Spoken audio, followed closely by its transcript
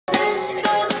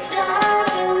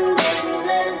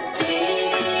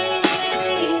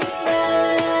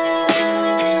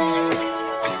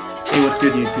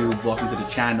good, YouTube? Welcome to the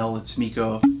channel. It's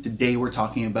Miko. Today we're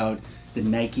talking about the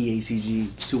Nike ACG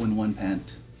 2-in-1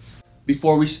 pant.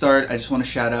 Before we start, I just want to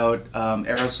shout out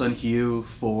Errol and Hugh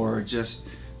for just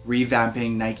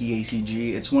revamping Nike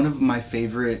ACG. It's one of my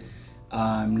favorite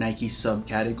Nike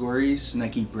subcategories,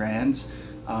 Nike brands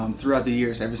throughout the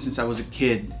years, ever since I was a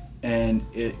kid, and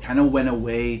it kind of went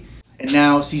away. And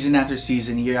now, season after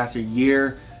season, year after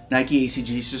year, Nike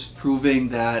ACG is just proving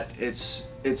that it's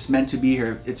meant to be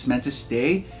here, it's meant to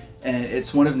stay, and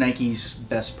it's one of Nike's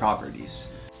best properties.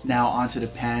 Now onto the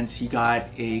pants. You got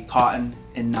a cotton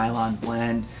and nylon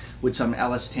blend with some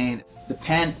elastane. The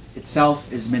pant itself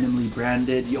is minimally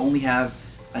branded. You only have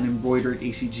an embroidered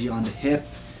ACG on the hip,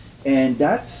 and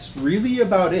that's really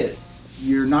about it.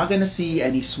 You're not gonna see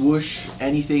any swoosh,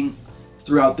 anything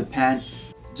throughout the pant.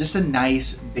 Just a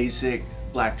nice basic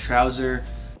black trouser.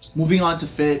 Moving on to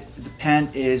fit, the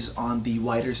pant is on the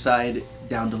wider side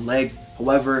down the leg.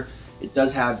 However, it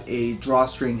does have a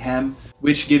drawstring hem,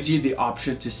 which gives you the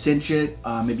option to cinch it,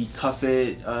 maybe cuff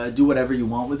it, do whatever you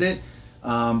want with it.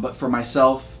 But for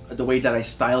myself, the way that I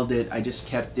styled it, I just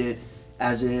kept it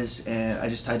as is, and I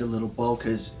just tied a little bow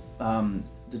because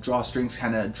the drawstrings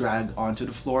kind of drag onto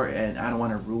the floor and I don't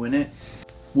want to ruin it.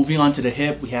 Moving on to the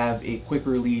hip, we have a quick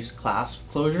release clasp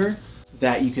closure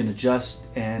that you can adjust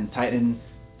and tighten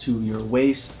to your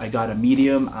waist. I got a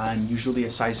medium. I'm usually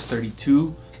a size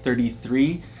 32,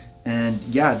 33. And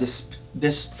yeah,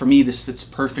 this for me, this fits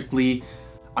perfectly.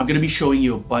 I'm gonna be showing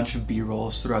you a bunch of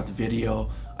B-rolls throughout the video.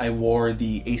 I wore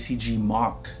the ACG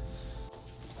Mach.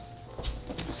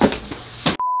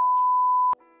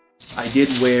 I did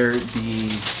wear the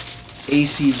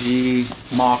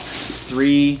ACG Mach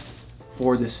 3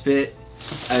 for this fit,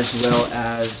 as well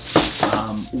as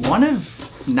one of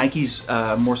Nike's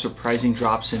more surprising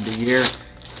drops in the year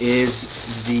is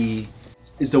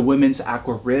the women's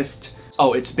Aqua Rift.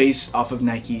 Oh, it's based off of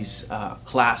Nike's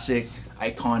classic,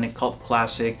 iconic cult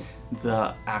classic,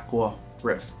 the Aqua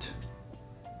Rift.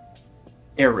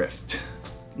 Air Rift.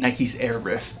 Nike's Air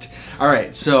Rift.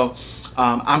 Alright, so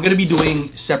I'm gonna be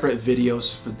doing separate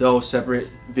videos for those, separate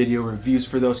video reviews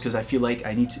for those, because I feel like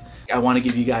I want to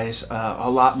give you guys a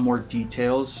lot more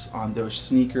details on those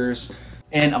sneakers.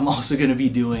 And I'm also gonna be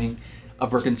doing a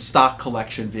Birkenstock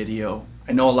collection video.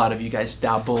 I know a lot of you guys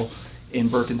dabble in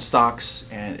Birkenstocks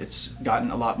and it's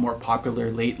gotten a lot more popular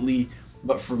lately,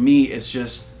 but for me it's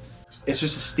just a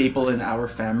staple in our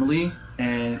family,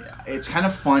 and it's kind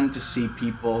of fun to see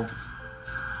people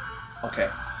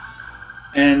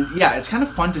it's kind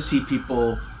of fun to see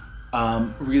people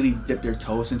really dip their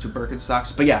toes into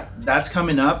Birkenstocks. But yeah, that's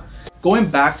coming up. Going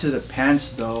back to the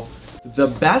pants though, the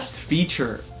best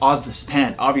feature of this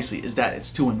pant obviously is that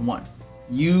it's 2-in-1.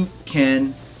 You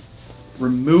can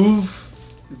remove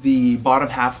the bottom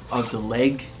half of the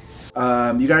leg.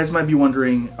 You guys might be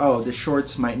wondering, oh, the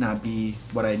shorts might not be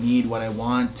what I need, what I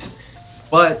want,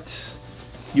 but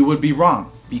you would be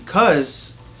wrong,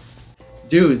 because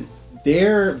dude,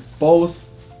 they're both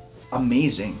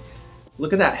amazing.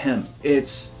 Look at that hem.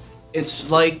 It's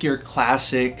like your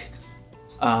classic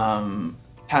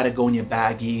Patagonia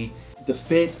baggy. The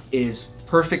fit is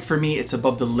perfect for me. It's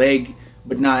above the leg,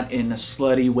 but not in a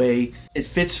slutty way. It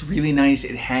fits really nice.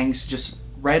 It hangs just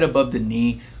right above the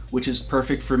knee, which is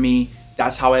perfect for me.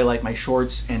 That's how I like my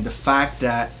shorts. And the fact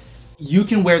that you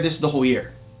can wear this the whole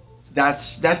year.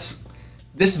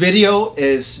 This video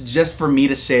is just for me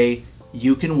to say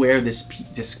you can wear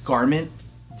this garment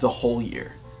the whole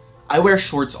year. I wear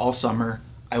shorts all summer.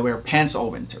 I wear pants all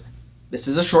winter. This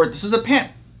is a short, this is a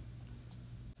pant.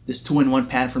 This 2-in-1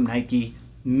 pant from Nike,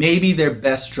 maybe their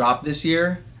best drop this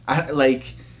year.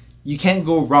 You can't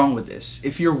go wrong with this.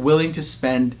 If you're willing to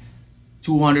spend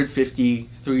 $250,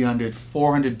 $300,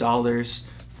 $400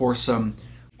 for some,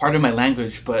 pardon my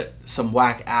language, but some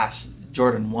whack ass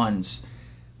Jordan 1s,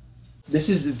 this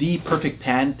is the perfect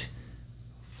pant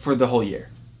for the whole year.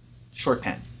 Short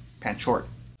pant short.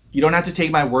 You don't have to take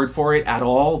my word for it at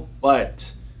all,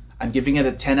 but I'm giving it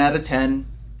a 10 out of 10.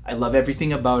 I love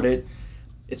everything about it.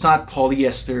 It's not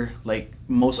polyester like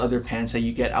most other pants that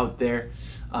you get out there.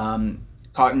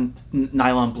 Cotton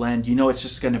nylon blend, you know it's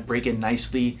just gonna break in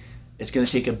nicely. It's gonna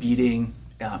take a beating.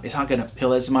 It's not gonna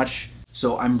pill as much.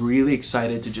 So I'm really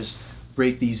excited to just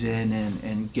break these in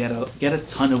and get a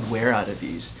ton of wear out of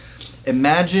these.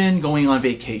 Imagine going on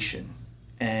vacation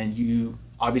and you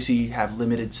obviously have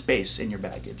limited space in your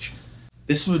baggage.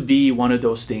 This would be one of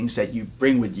those things that you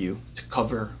bring with you to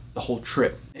cover the whole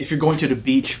trip. If you're going to the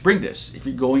beach, bring this. If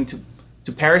you're going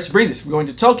to Paris, bring this. If you're going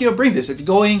to Tokyo, bring this. If you're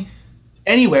going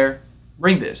anywhere,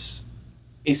 bring this.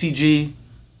 ACG,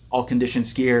 all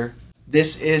conditions gear.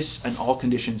 This is an all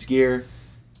conditions gear.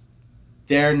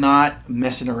 They're not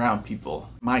messing around, people.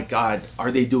 My God,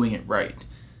 are they doing it right?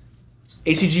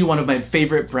 ACG, one of my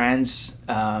favorite brands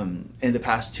in the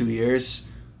past 2 years.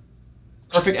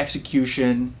 Perfect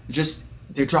execution. Just,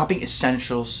 they're dropping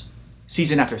essentials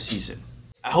season after season.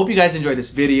 I hope you guys enjoyed this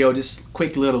video, this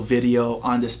quick little video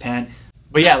on this pant.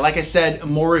 But yeah, like I said,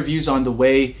 more reviews on the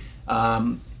way.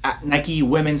 Nike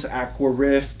Women's Aqua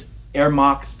Rift, Air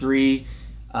Mach 3,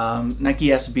 Nike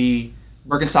SB,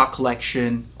 Birkenstock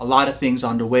collection, a lot of things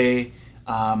on the way.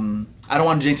 I don't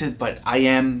want to jinx it, but I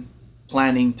am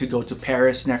planning to go to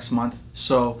Paris next month.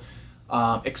 So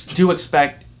do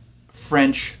expect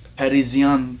French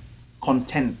Parisian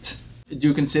content.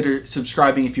 Do consider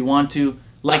subscribing if you want to.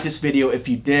 Like this video if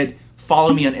you did.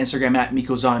 Follow me on Instagram at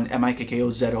Mikkozon,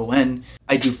 MIKKOZON.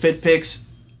 I do fit pics,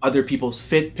 other people's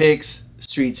fit pics,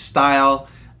 street style,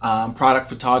 product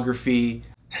photography.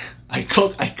 I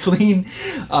cook, I clean.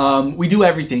 We do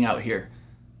everything out here.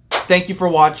 Thank you for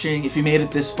watching. If you made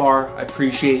it this far, I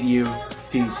appreciate you.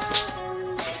 Peace.